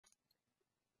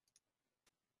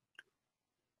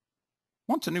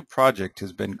Once a new project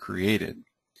has been created,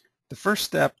 the first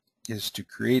step is to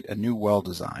create a new well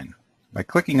design by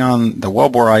clicking on the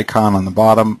wellbore icon on the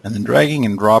bottom and then dragging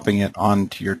and dropping it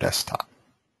onto your desktop.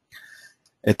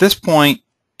 At this point,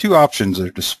 two options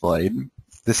are displayed.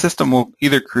 The system will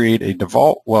either create a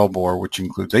default wellbore, which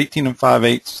includes 18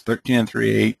 5/8, 13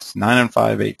 3/8, 9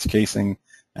 5/8 casing,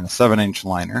 and a 7-inch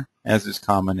liner, as is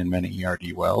common in many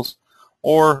ERD wells,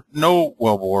 or no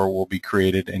wellbore will be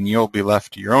created and you'll be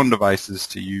left to your own devices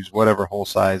to use whatever hole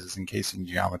sizes and casing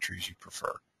geometries you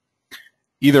prefer.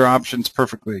 Either option is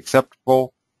perfectly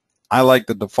acceptable. I like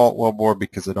the default wellbore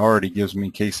because it already gives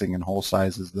me casing and hole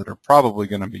sizes that are probably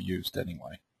going to be used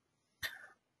anyway.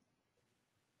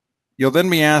 You'll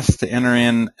then be asked to enter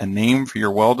in a name for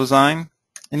your well design,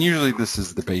 and usually this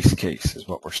is the base case is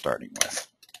what we're starting with.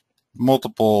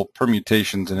 Multiple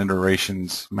permutations and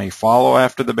iterations may follow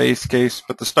after the base case,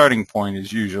 but the starting point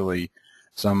is usually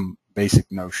some basic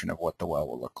notion of what the well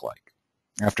will look like.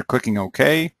 After clicking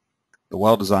OK, the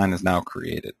well design is now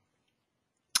created.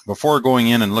 Before going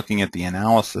in and looking at the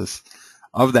analysis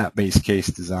of that base case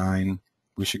design,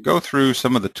 we should go through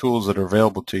some of the tools that are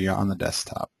available to you on the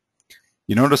desktop.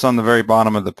 You notice on the very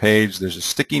bottom of the page there's a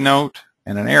sticky note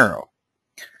and an arrow.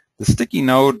 The sticky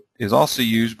note is also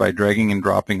used by dragging and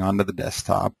dropping onto the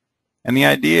desktop, and the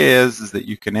idea is that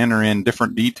you can enter in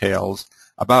different details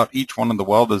about each one of the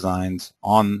well designs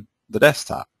on the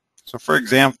desktop. So for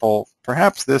example,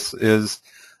 perhaps this is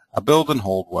a build and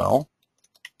hold well,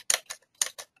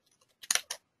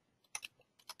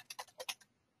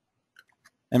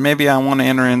 and maybe I want to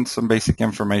enter in some basic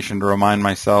information to remind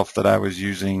myself that I was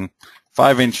using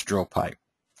 5-inch drill pipe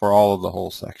for all of the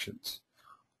hole sections.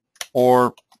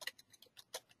 Or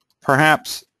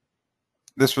perhaps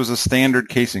this was a standard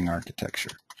casing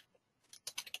architecture.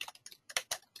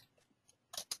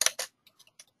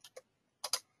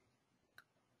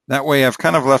 That way I've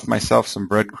kind of left myself some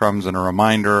breadcrumbs and a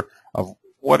reminder of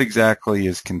what exactly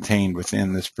is contained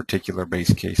within this particular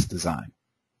base case design.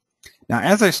 Now,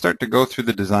 as I start to go through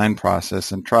the design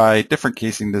process and try different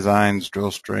casing designs, drill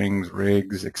strings,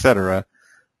 rigs, etc.,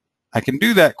 I can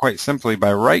do that quite simply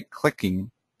by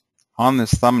right-clicking on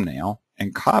this thumbnail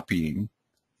and copying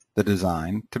the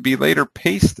design to be later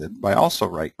pasted by also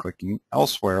right-clicking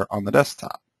elsewhere on the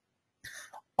desktop.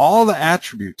 All the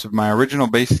attributes of my original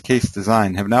base case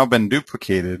design have now been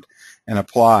duplicated and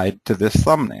applied to this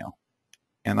thumbnail.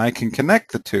 And I can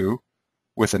connect the two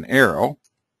with an arrow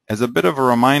as a bit of a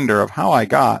reminder of how I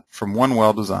got from one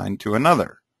well design to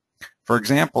another. For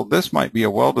example, this might be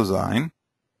a well design,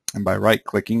 and by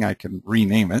right-clicking I can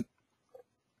rename it,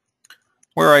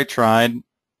 where I tried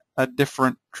a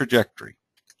different trajectory.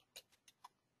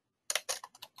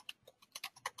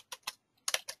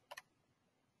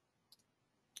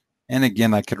 And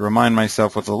again, I could remind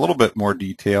myself with a little bit more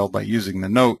detail by using the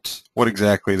notes what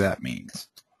exactly that means.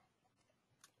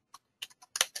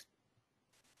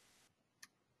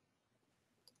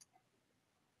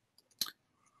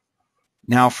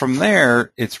 Now from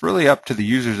there, it's really up to the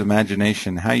user's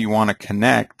imagination how you want to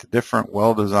connect different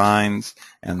well designs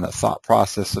and the thought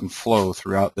process and flow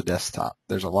throughout the desktop.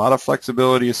 There's a lot of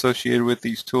flexibility associated with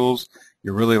these tools.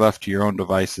 You're really left to your own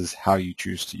devices how you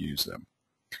choose to use them.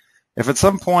 If at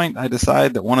some point I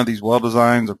decide that one of these well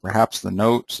designs or perhaps the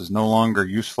notes is no longer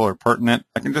useful or pertinent,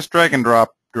 I can just drag and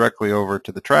drop directly over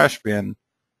to the trash bin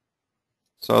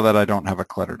so that I don't have a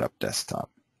cluttered up desktop.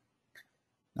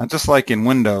 Now, just like in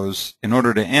Windows, in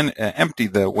order to empty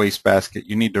the wastebasket,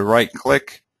 you need to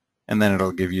right-click, and then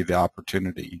it'll give you the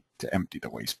opportunity to empty the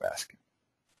wastebasket.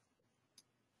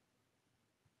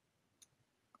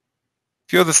 A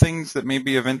few other things that may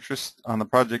be of interest on the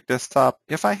project desktop.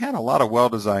 If I had a lot of well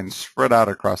designs spread out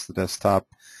across the desktop,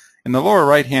 in the lower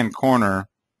right-hand corner,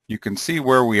 you can see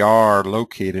where we are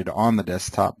located on the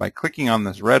desktop by clicking on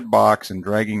this red box and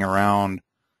dragging around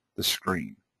the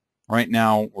screen. Right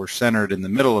now, we're centered in the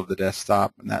middle of the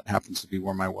desktop, and that happens to be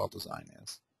where my well design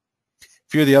is. A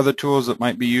few of the other tools that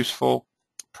might be useful,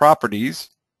 properties.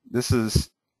 This is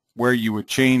where you would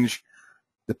change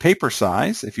the paper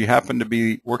size. If you happen to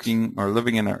be working or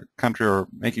living in a country or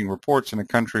making reports in a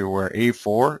country where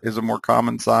A4 is a more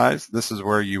common size, this is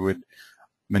where you would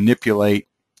manipulate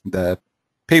the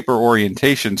paper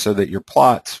orientation so that your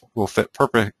plots will fit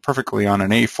perfectly on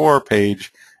an A4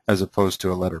 page as opposed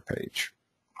to a letter page.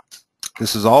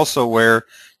 This is also where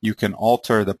you can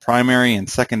alter the primary and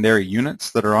secondary units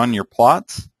that are on your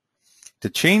plots. To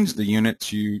change the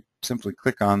units, you simply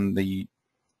click on the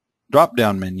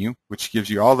drop-down menu, which gives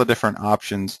you all the different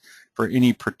options for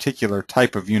any particular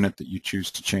type of unit that you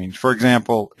choose to change. For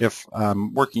example, if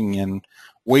I'm working in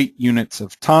weight units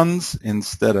of tons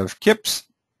instead of kips,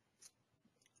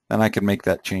 then I can make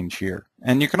that change here.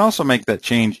 And you can also make that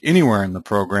change anywhere in the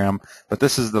program, but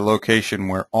this is the location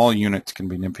where all units can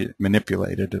be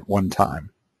manipulated at one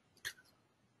time.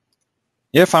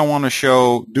 If I want to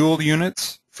show dual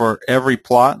units for every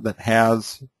plot that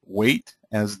has weight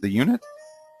as the unit,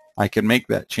 I can make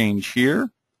that change here.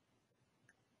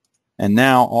 And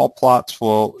now all plots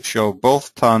will show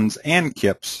both tons and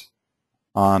kips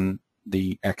on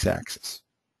the x-axis.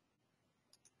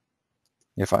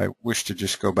 If I wish to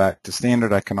just go back to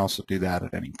standard, I can also do that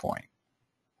at any point.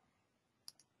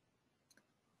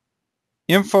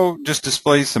 Info just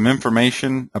displays some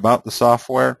information about the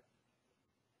software,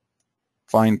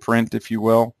 fine print if you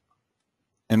will.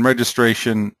 And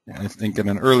registration, I think in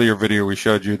an earlier video we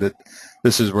showed you that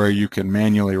this is where you can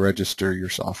manually register your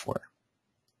software.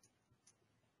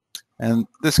 And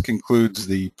this concludes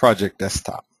the Project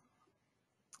Desktop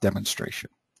demonstration.